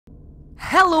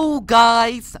Hello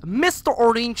guys,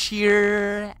 Mr.Orange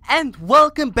here, and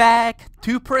welcome back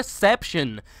to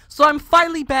Perception. So I'm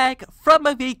finally back from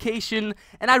my vacation,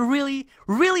 and I really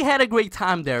had a great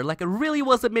time there. Like, it really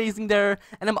was amazing there,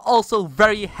 and I'm also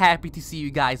very happy to see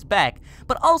you guys back.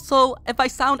 But also, if I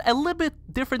sound a little bit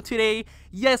different today,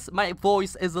 yes, my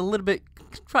voice is a little bit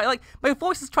my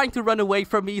voice is trying to run away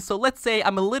from me, so let's say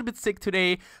I'm a little bit sick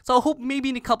today, so I hope maybe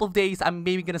in a couple of days I'm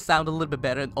maybe gonna sound a little bit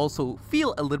better and also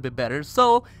feel a little bit better.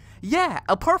 So yeah,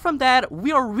 apart from that,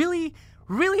 we are really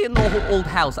in an old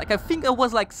house. Like, I think it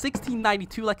was like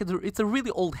 1692, like it's a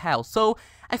really old house. So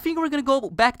I think we're gonna go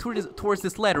back towards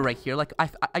this letter right here. Like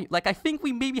I think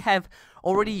we maybe have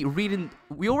already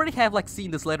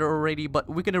seen this letter already, but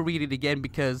we're gonna read it again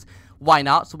because why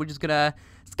not? So we're just gonna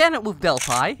scan it with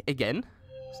Delphi again.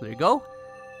 So there you go.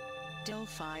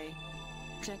 Delphi,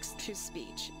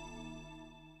 text-to-speech.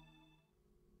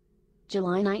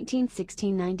 July 19,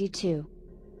 1692.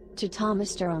 To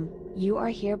Thomas Durham, you are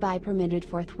hereby permitted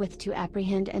forthwith to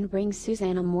apprehend and bring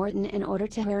Susanna Morton in order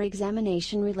to her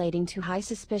examination relating to high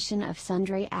suspicion of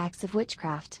sundry acts of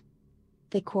witchcraft.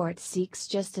 The court seeks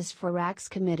justice for acts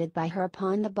committed by her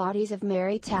upon the bodies of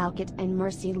Mary Talcott and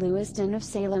Mercy Lewiston of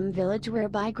Salem Village,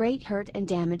 whereby great hurt and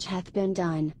damage hath been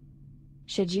done.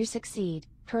 Should you succeed,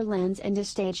 her lands and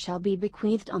estate shall be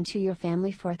bequeathed unto your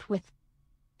family forthwith.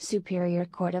 Superior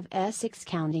Court of Essex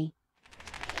County.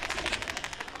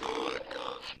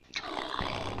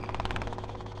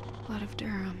 Blood of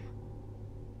Durham.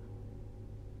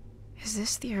 Is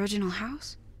this the original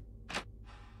house?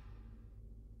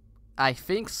 I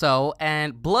think so,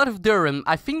 and Blood of Durham,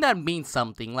 I think that means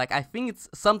something. Like, I think it's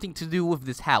something to do with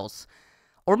this house.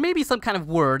 Or maybe some kind of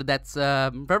word that's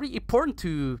very important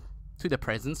to the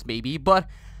presence, maybe. But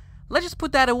let's just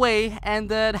put that away, and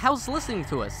the house is listening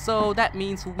to us. So that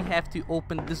means we have to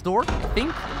open this door, I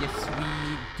think. Yes,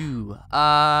 we do.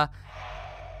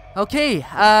 Okay,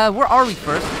 where are we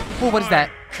first? Oh, what is that?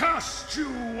 Cast you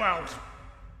out!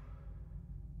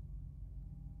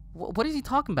 What is he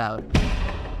talking about?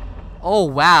 Oh,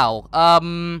 wow.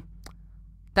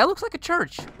 That looks like a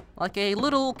church. Like a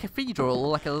little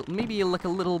cathedral, maybe like a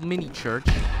little mini church.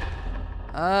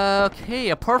 Okay,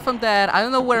 apart from that, I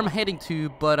don't know where I'm heading to,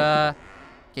 but,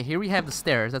 okay, here we have the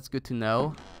stairs. That's good to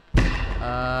know.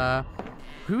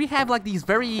 Here we have, like, these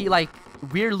very, like,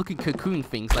 weird-looking cocoon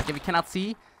things. Like, if you cannot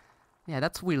see, yeah,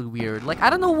 that's really weird. Like, I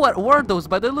don't know what were those,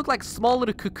 but they look like small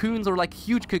little cocoons or, like,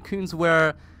 huge cocoons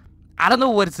where, I don't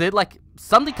know what is it. Like,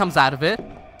 something comes out of it.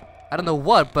 I don't know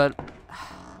what, but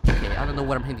okay, I don't know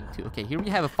what I'm heading to. Okay, here we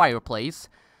have a fireplace.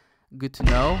 Good to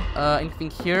know. Anything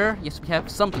here? Yes, we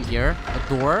have something here. A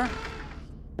door.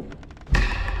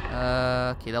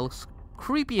 Okay, that looks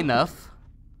creepy enough.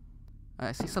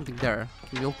 I see something there.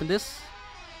 Can we open this?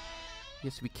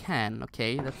 Yes, we can.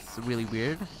 Okay, that's really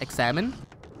weird. Examine.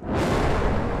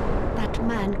 That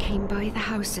man came by the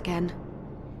house again.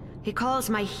 He calls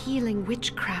my healing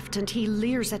witchcraft, and he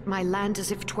leers at my land as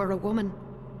if 'twere a woman.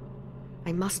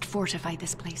 I must fortify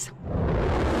this place.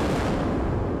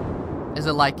 Is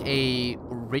it like a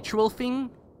ritual thing?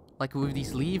 Like with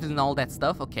these leaves and all that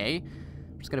stuff? Okay.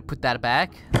 I'm just gonna put that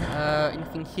back.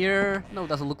 Anything here? No, it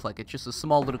doesn't look like it. Just a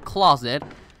small little closet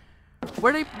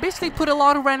where they basically put a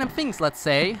lot of random things, let's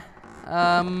say.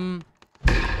 I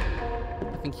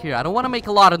think here. I don't want to make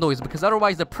a lot of noise because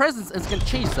otherwise the presence is gonna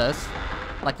chase us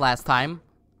like last time.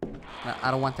 I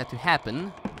don't want that to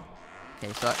happen.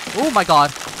 Okay, so oh my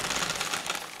god.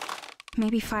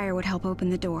 Maybe fire would help open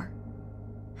the door.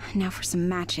 Now for some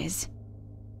matches.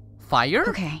 Fire?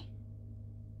 Okay.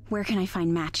 Where can I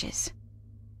find matches?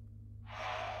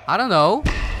 I don't know.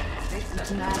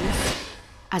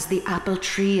 As the apple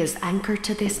tree is anchored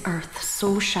to this earth,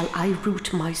 so shall I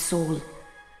root my soul.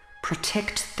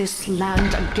 Protect this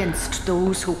land against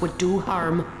those who would do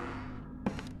harm.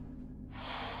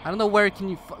 I don't know where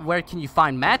can you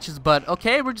find matches, but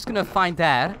okay, we're just gonna find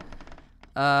that.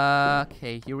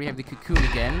 Okay, here we have the cocoon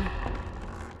again.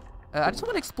 I just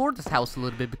want to explore this house a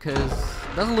little bit because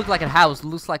it doesn't look like a house. It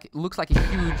looks like a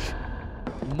huge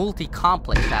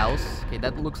multi-complex house. Okay,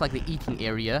 that looks like the eating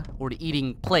area or the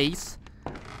eating place.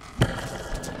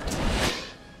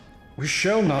 We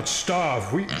shall not starve.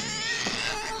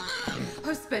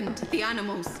 Husband, the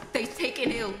animals, they've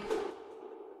taken ill.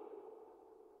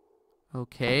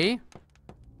 Okay.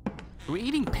 We're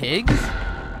eating pigs?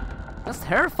 That's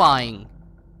terrifying.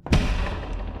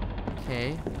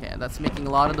 Okay, that's making a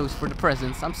lot of noise for the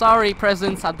presents. I'm sorry,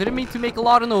 presents. I didn't mean to make a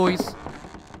lot of noise,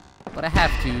 but I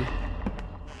have to.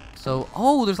 So,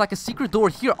 oh, there's like a secret door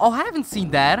here. Oh, I haven't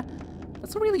seen that.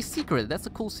 That's a really secret. That's a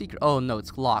cool secret. Oh, no,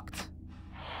 it's locked.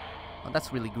 Oh,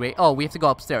 that's really great. Oh, we have to go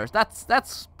upstairs. That's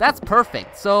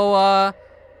perfect. So,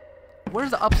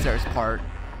 where's the upstairs part?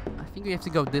 I think we have to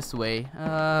go this way.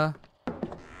 Okay,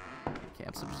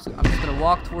 I'm just gonna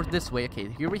walk towards this way. Okay,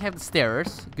 here we have the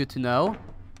stairs. Good to know.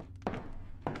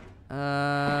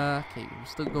 Okay, we're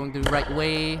still going the right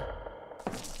way.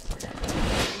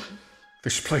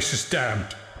 This place is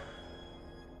damned.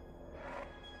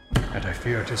 And I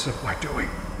fear it is of my doing.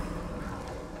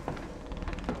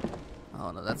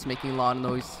 Oh no, that's making a lot of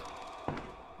noise.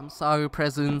 I'm sorry,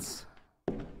 presence.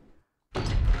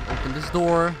 Open this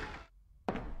door.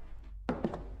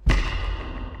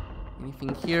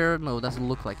 Anything here? No, it doesn't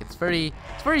look like it. It's very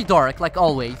dark, like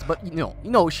always. But you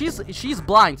know, she's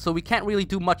blind, so we can't really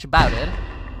do much about it.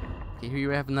 Okay, here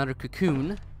we have another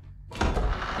cocoon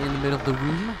in the middle of the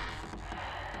room.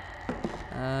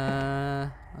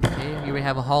 Okay, here we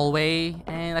have a hallway,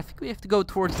 and I think we have to go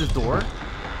towards this door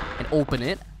and open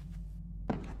it.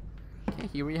 Okay,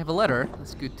 here we have a letter.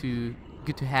 That's good to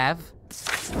have.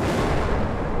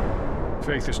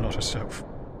 Faith is not herself.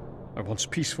 My once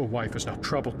peaceful wife is now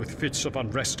troubled with fits of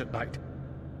unrest at night.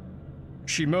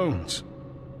 She moans.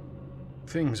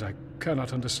 Things I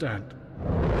cannot understand.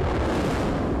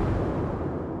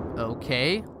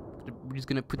 Okay, we're just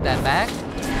gonna put that back.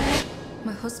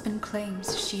 My husband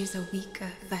claims she is a weaker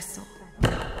vessel,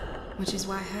 which is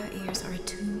why her ears are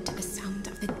attuned to the sound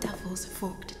of the devil's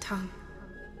forked tongue.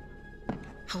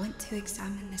 I went to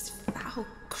examine this foul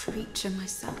creature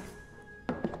myself,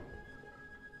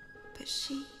 but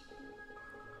she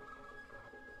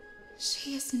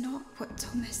is not what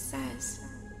Thomas says.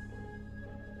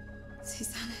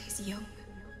 Susanna is young,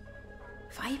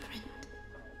 vibrant,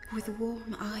 with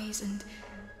warm eyes and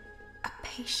a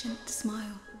patient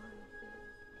smile.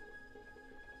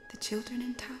 The children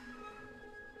in town,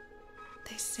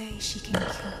 they say she can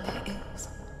cure their ills.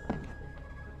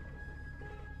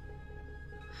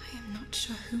 I am not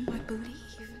sure whom I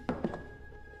believe.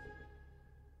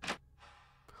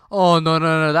 Oh,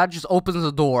 no, that just opens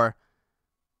the door.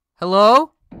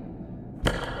 Hello?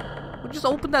 We just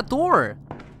opened that door.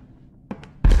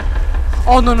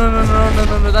 Oh, no,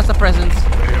 that's a present. They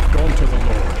have gone to the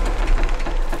Lord.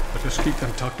 Let us keep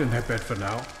them tucked in their bed for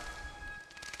now.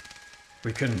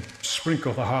 We can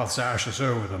sprinkle the hearth's ashes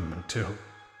over them until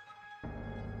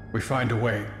we find a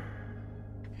way.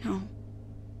 No,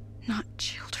 not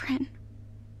children.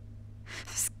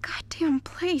 This goddamn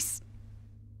place.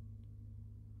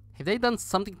 Have they done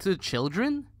something to the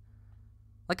children?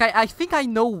 Like, I think I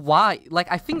know why. Like,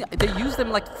 I think they use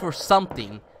them, like, for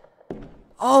something.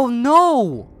 Oh,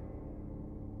 no!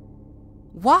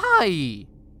 Why?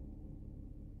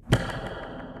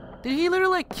 Did he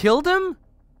literally, like, kill them?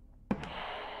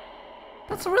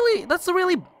 That's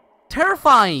really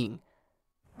terrifying.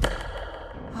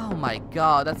 Oh my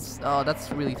god,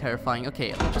 that's really terrifying.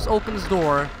 Okay, I'll just open this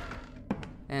door.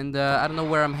 And, I don't know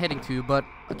where I'm heading to, but...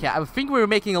 Okay, I think we're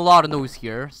making a lot of noise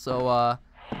here, so,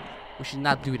 we should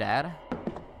not do that.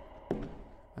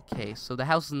 Okay, so the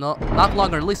house is not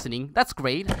longer listening. That's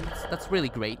great. That's really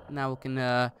great. Now we can,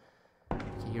 okay,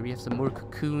 here we have some more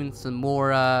cocoons, some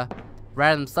more,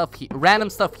 random stuff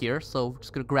here. So, we're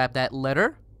just gonna grab that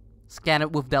letter. Scan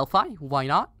it with Delphi. Why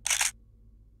not?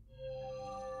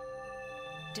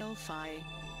 Delphi.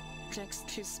 Text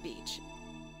to speech.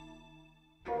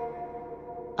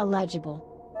 Illegible.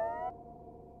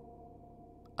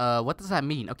 What does that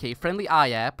mean? Okay, friendly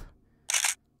eye app.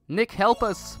 Nick, help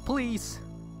us, please.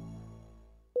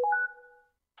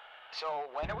 So,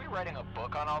 when are we writing a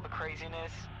book on all the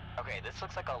craziness? Okay, this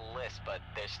looks like a list, but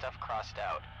there's stuff crossed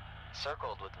out.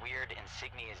 Circled with weird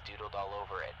insignias doodled all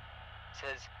over it. It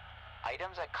says,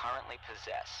 items I currently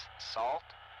possess. Salt,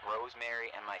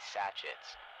 rosemary, and my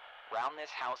sachets. Round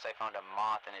this house I found a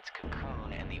moth in its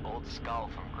cocoon and the old skull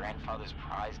from grandfather's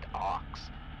prized ox.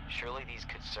 Surely these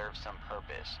could serve some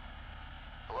purpose.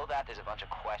 Below that there's a bunch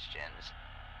of questions.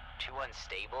 Too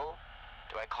unstable?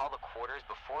 Do I call the quarters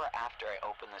before or after I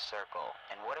open the circle?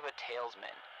 And what of a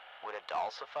talesman? Would a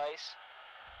doll suffice?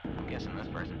 I'm guessing this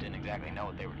person didn't exactly know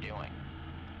what they were doing.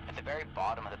 At the very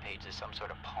bottom of the page is some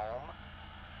sort of poem.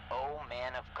 Oh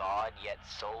man of God, yet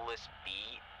soulless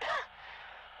be.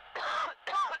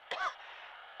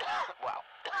 Wow.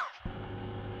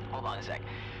 Hold on a sec.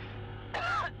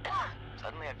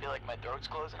 Suddenly I feel like my throat's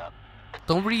closing up.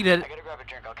 Don't read it. I gotta grab a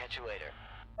drink, I'll catch you later.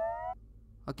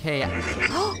 Okay.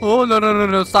 Oh,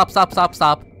 no.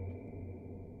 Stop.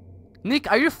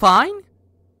 Nick, are you fine?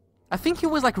 I think he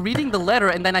was like reading the letter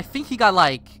and then I think he got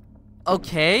like...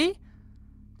 Okay.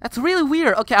 That's really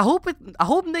weird. Okay, I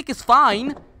hope Nick is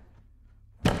fine.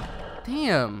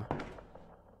 Damn.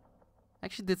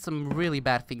 Actually did some really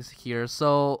bad things here.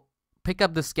 So, pick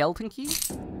up the skeleton key.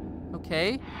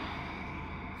 Okay.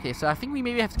 Okay, so I think we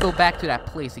maybe have to go back to that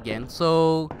place again.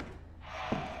 So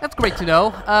that's great to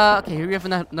know. Okay, here we have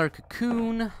another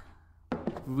cocoon.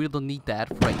 We really don't need that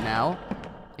right now.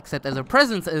 Except as our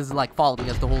presence is like following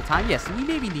us the whole time. Yes, we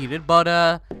maybe need it, but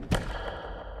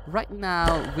right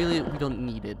now, really, we don't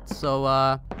need it. So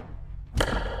I'm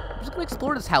just gonna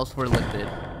explore this house for a little bit.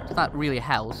 It's not really a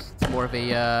house. It's more of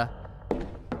a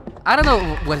I don't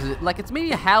know, what is it? Like, it's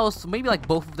maybe a house, maybe like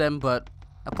both of them, but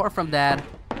apart from that,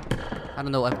 I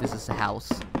don't know if this is a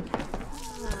house.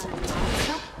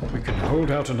 We can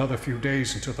hold out another few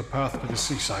days until the path to the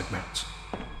seaside melts.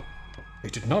 They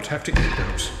did not have to eat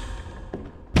those.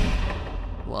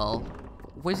 Well,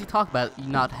 what does he talk about? You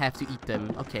not have to eat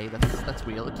them. Okay, that's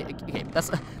real. Okay,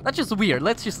 that's just weird.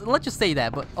 Let's just say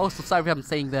that. But also, sorry if I'm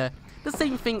saying the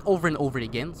same thing over and over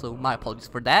again. So my apologies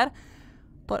for that.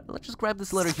 But let's just grab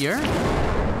this letter here.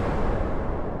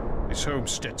 This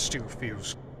homestead still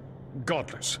feels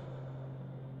godless.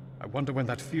 I wonder when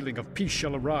that feeling of peace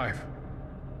shall arrive.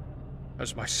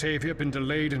 Has my savior been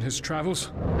delayed in his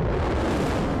travels?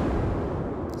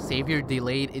 Savior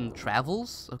delayed in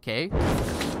travels? Okay.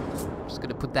 Just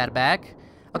gonna put that back.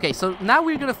 Okay, so now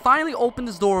we're gonna finally open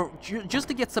this door just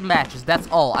to get some matches. That's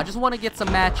all. I just want to get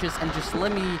some matches and just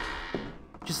let me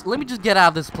get out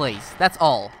of this place. That's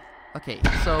all. Okay,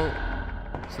 so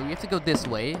we have to go this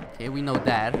way. Okay, we know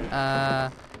that.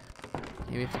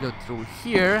 Okay, we have to go through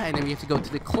here, and then we have to go to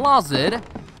the closet,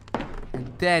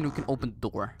 and then we can open the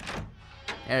door.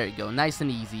 There you go, nice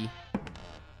and easy.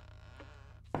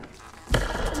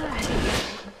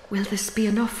 Will this be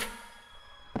enough?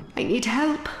 I need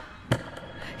help.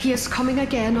 He is coming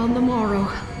again on the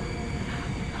morrow,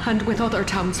 and with other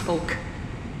townsfolk.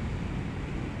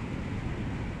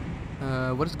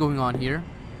 What is going on here?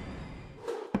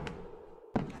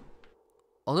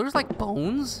 Oh, there's like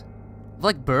bones?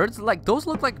 Like birds? Like, those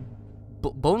look like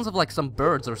bones of like some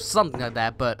birds or something like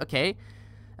that, but okay.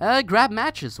 Grab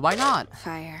matches, why not?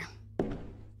 Fire.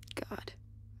 God.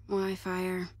 Why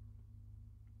fire?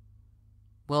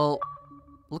 Well,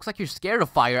 looks like you're scared of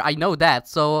fire, I know that,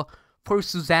 so for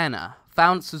Susanna.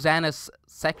 Found Susanna's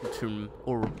secretum,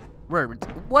 or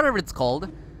whatever it's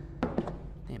called.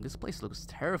 Damn, this place looks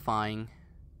terrifying.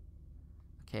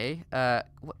 Okay,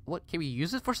 what can we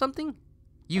use it for something?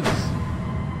 Use.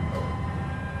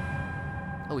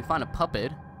 Oh, we found a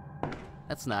puppet.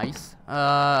 That's nice.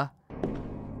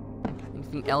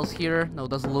 Anything else here? No,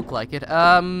 doesn't look like it.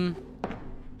 We're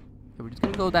just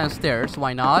gonna go downstairs,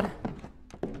 why not?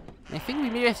 I think we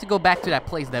maybe have to go back to that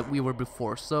place that we were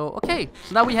before. So, okay.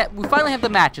 So now we finally have the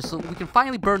matches, so we can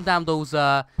finally burn down those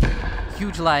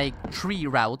huge like tree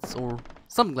routes or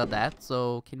something like that.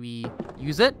 So, can we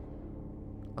use it?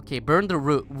 Okay, burn the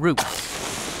roots.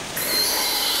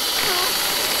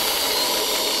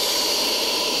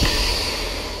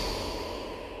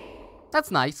 That's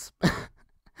nice.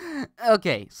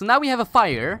 Okay, so now we have a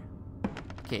fire.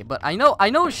 Okay, but I know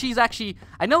she's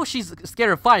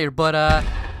scared of fire, but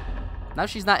now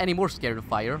she's not any more scared of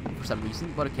fire for some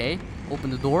reason. But okay, open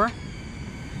the door.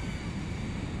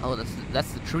 Oh,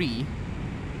 that's the tree.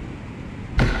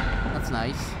 That's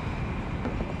nice.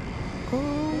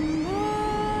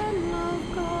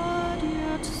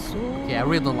 Okay, I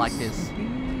really don't like this.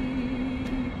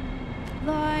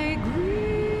 Thy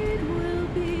greed will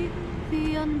be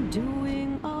the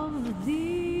undoing of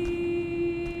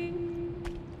thee.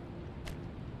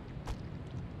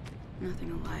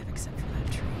 Nothing alive except for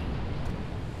that tree.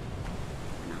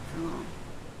 Not for long.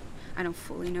 I don't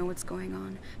fully know what's going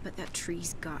on, but that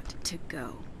tree's got to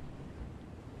go.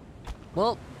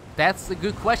 Well, that's a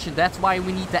good question. That's why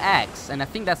we need the axe. And I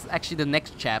think that's actually the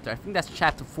next chapter. I think that's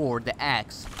chapter 4, the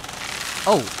axe.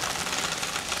 Oh.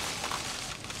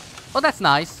 Oh, that's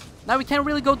nice. Now we can't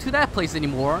really go to that place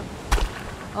anymore.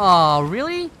 Oh,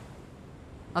 really?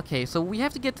 Okay, so we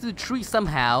have to get to the tree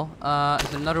somehow. Is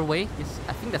there another way? Yes,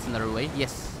 I think that's another way.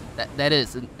 Yes, that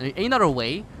is another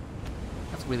way.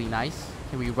 That's really nice.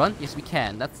 Can we run? Yes, we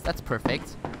can. That's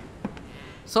perfect.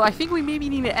 So I think we maybe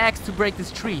need an axe to break this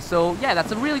tree. So yeah,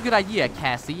 that's a really good idea,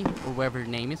 Cassie, or whatever her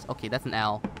name is. Okay, that's an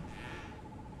owl.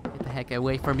 Get the heck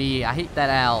away from me! I hate that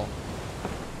owl.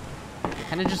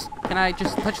 Can I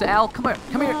just touch the owl? Come here,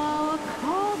 come here.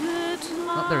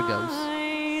 Oh, there it goes.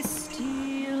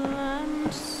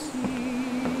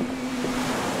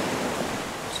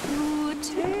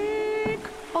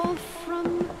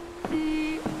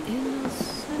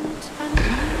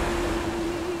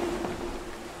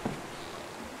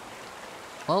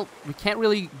 Well, we can't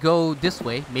really go this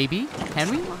way, maybe. Can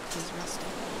we?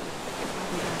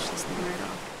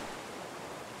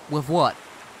 With what?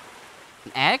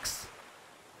 An axe?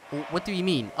 What do you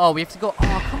mean? Oh, we have to go.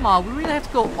 Oh, come on. We really have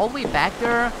to go all the way back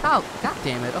there? How? God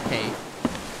damn it. Okay.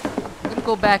 I'm gonna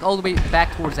go back all the way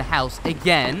back towards the house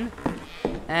again.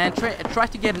 And try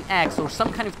to get an axe or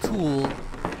some kind of tool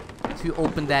to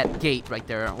open that gate right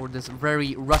there. Or this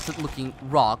very rusted looking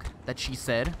rock that she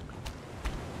said.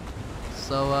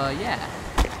 So, yeah.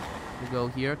 We go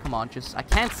here. Come on, just... I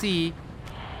can't see...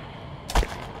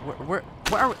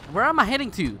 Where am I heading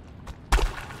to?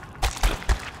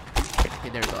 Okay,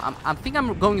 there we go. I think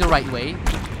I'm going the right way.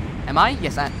 Am I?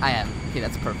 Yes, I am. Okay,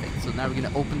 that's perfect. So now we're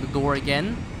gonna open the door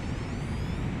again.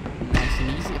 Nice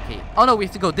and easy. Okay. Oh no, we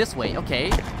have to go this way. Okay.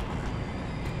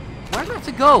 Where do I have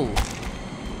to go?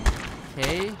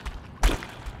 Okay.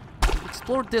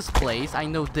 Explore this place. I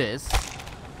know this.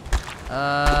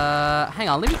 Hang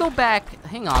on. Let me go back.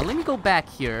 Hang on. Let me go back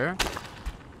here.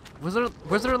 Was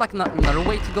there like another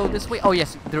way to go this way? Oh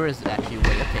yes, there is actually a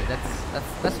way. Okay,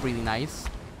 that's really nice.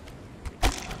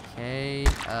 Okay,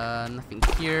 nothing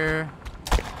here.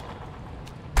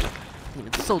 Damn,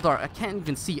 it's so dark. I can't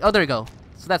even see. Oh, there we go.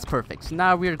 So that's perfect. So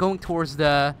now we're going towards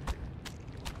there's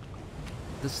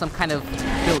some kind of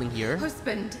building here.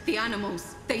 Husband, the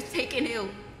animals, they've taken ill.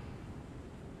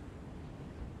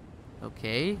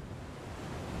 Okay.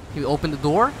 Can we open the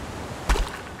door?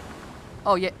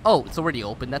 Oh yeah. Oh, it's already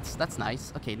open. That's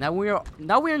nice. Okay, now we're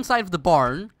inside of the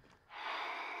barn.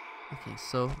 Okay,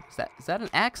 so is that an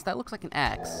axe? That looks like an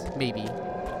axe, maybe. Okay,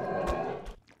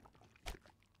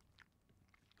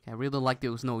 I really don't like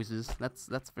those noises. That's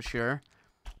for sure.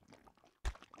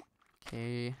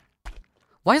 Okay.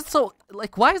 Why is it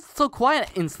so quiet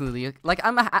instantly? Like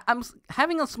I'm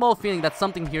having a small feeling that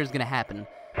something here is gonna happen.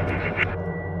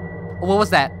 Oh, what was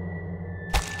that?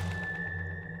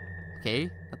 Okay,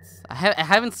 I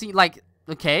haven't seen like.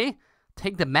 Okay,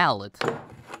 take the mallet.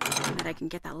 I bet I can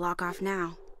get that lock off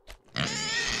now.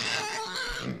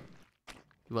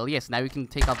 Well, yes, now we can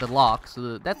take out the lock,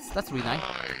 so that's really nice.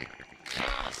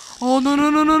 Oh, no, no,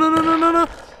 no, no, no, no, no, no, no!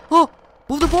 Oh,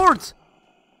 move the boards!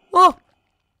 Oh!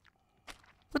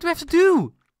 What do we have to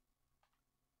do?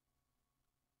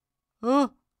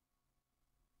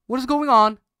 What is going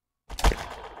on?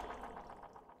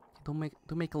 Don't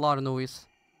make a lot of noise.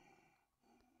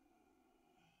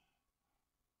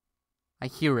 I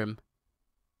hear him.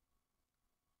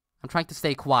 I'm trying to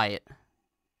stay quiet.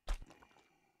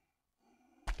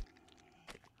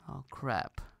 Oh,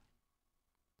 crap.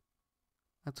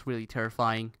 That's really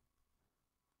terrifying.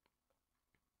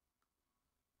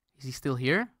 Is he still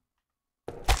here?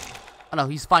 Oh no,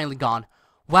 he's finally gone.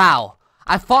 Wow.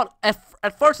 I thought,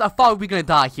 at first I thought we were gonna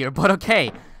die here, but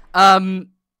okay. Can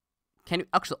you,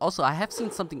 actually, also, I have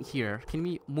seen something here. Can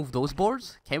we move those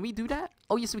boards? Can we do that?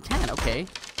 Oh, yes, we can. Okay.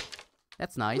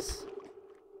 That's nice.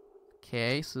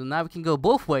 Okay, so now we can go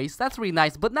both ways. That's really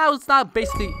nice, but now it's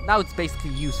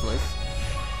basically useless.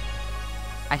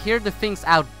 I hear the things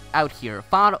out here.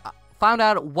 Found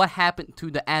out what happened to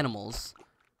the animals.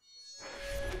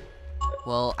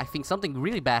 Well, I think something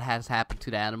really bad has happened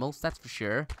to the animals. That's for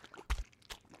sure.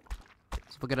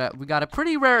 So we got a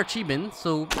pretty rare achievement.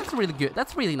 So that's really good.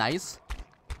 That's really nice.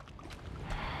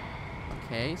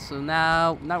 Okay, so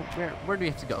now where do we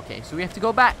have to go? Okay, so we have to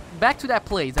go back to that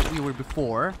place that we were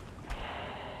before.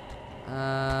 Okay,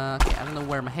 I don't know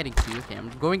where I'm heading to. Okay, I'm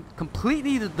going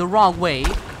completely the wrong way.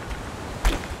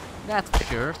 That's for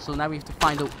sure. So now we have to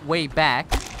find a way back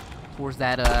towards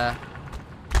that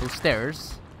those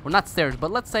stairs. Well, not stairs,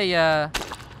 but let's say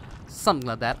something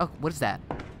like that. Oh, what is that?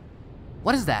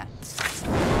 What is that?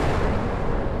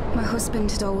 My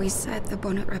husband had always said the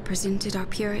bonnet represented our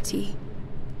purity,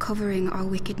 covering our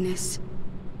wickedness.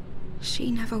 She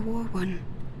never wore one.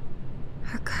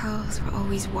 Her curls were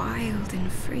always wild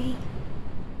and free.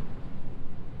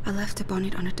 I left a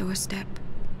bonnet on a doorstep.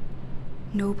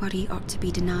 Nobody ought to be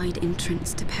denied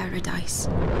entrance to paradise.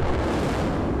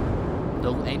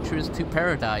 No entrance to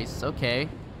paradise, okay.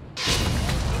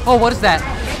 Oh, what is that?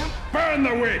 Burn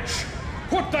the witch!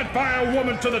 Put that vile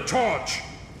woman to the torch!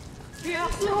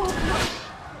 No.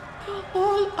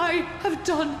 All I have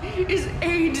done is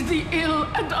aid the ill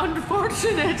and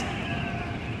unfortunate.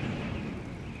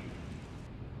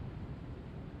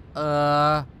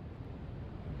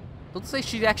 Don't say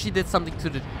she actually did something to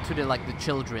the like the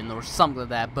children or something like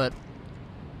that, but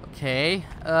okay.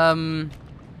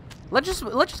 Let's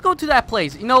just go to that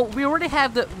place. You know, we already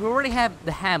have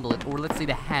the hamlet, or let's say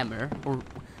the hammer, or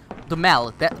the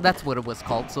mallet. That's what it was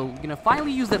called. So we're gonna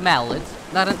finally use the mallet,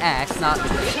 not an axe, not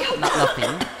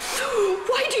nothing.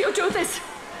 Why do you do this?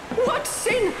 What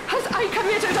sin has I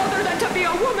committed other than to be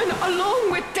a woman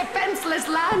alone with defenseless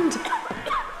land?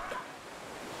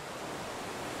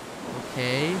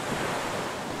 Okay.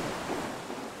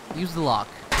 Use the lock.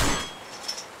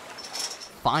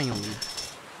 Finally.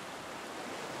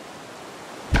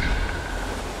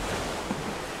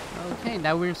 Okay,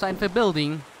 now we're inside the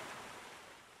building.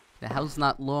 The house is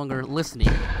not longer listening.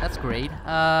 That's great.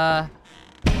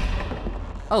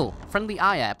 Oh, friendly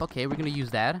eye app. Okay, we're gonna use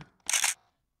that.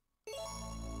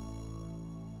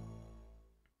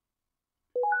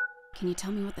 Can you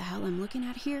tell me what the hell I'm looking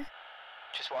at here?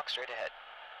 Just walk straight ahead.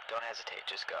 Don't hesitate,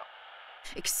 just go.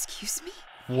 Excuse me?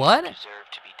 What? You deserve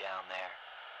to be down there.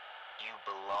 You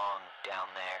belong down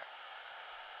there.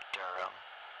 Durham.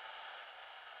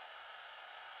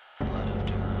 Blood of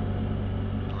Durham.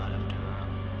 Blood of Durham.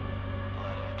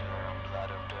 Blood of Durham.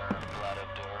 Blood of Durham. Blood of Durham. Blood of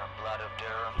Durham. Blood of Durham. Blood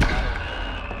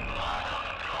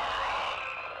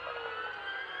of Durham.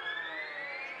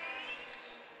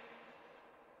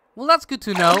 Well, that's good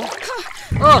to know.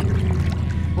 Oh!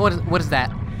 What is that?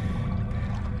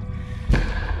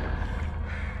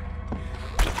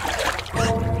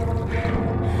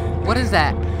 What is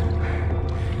that?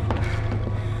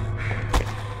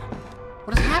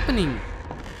 What is happening?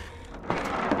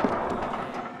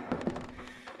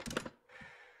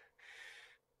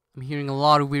 I'm hearing a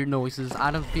lot of weird noises. I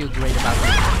don't feel great about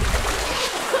this.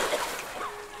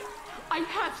 I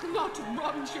have not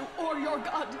wronged you or your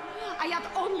god. I have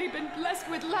only been blessed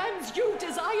with lands you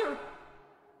desire.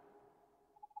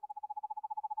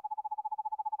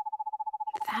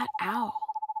 That owl.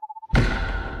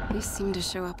 You seem to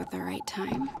show up at the right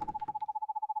time.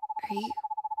 Are you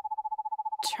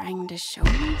trying to show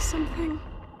me something?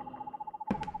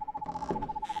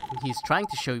 He's trying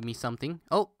to show me something.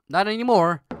 Oh, not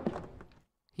anymore.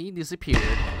 He disappeared.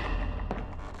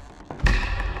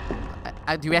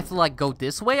 Do we have to like go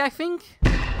this way, I think?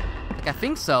 Like, I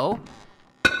think so.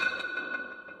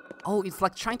 Oh, it's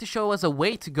like trying to show us a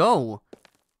way to go.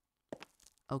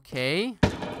 Okay.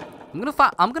 I'm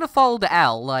gonna follow the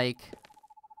owl, like.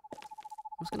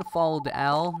 I'm just gonna follow the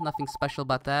owl. Nothing special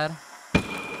about that.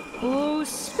 Oh,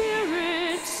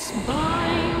 spirits,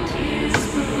 bind his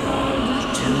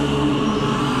blood to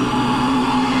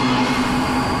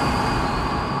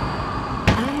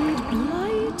and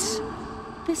blight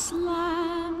this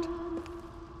land.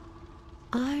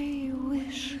 I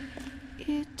wish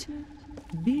it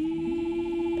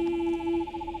be.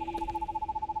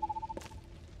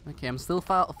 Okay, I'm still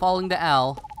following the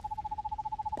owl.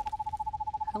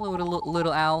 Hello,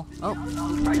 little owl. Oh.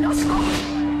 Are you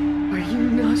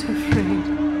not afraid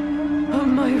of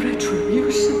my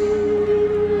retribution?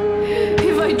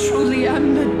 If I truly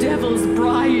am the devil's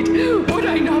bride, would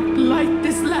I not blight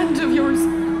this land of yours?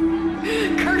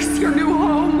 Curse your new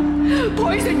home,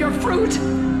 poison your fruit,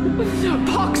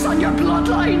 pox on your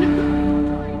bloodline.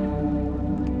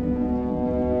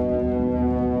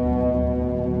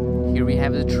 Here we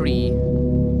have the tree.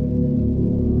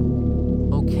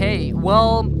 Okay,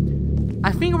 well,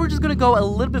 I think we're just gonna go a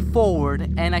little bit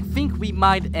forward, and I think we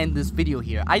might end this video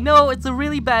here. I know it's a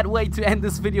really bad way to end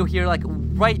this video here, like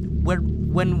right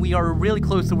when we are really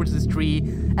close towards this tree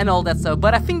and all that stuff,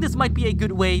 but I think this might be a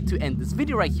good way to end this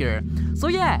video right here. So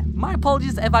yeah, my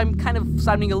apologies if I'm kind of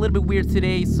sounding a little bit weird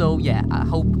today, so yeah, I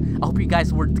hope you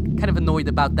guys were kind of annoyed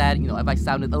about that, you know, if I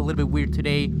sounded a little bit weird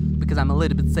today, because I'm a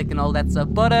little bit sick and all that stuff,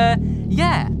 but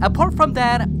yeah, apart from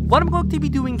that, what I'm going to be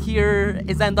doing here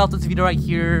is end off this video right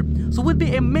here. So it would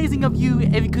be amazing of you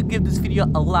if you could give this video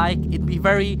a like. It'd be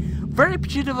very, very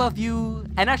appreciative of you,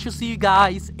 and I shall see you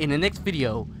guys in the next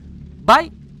video.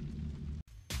 Bye!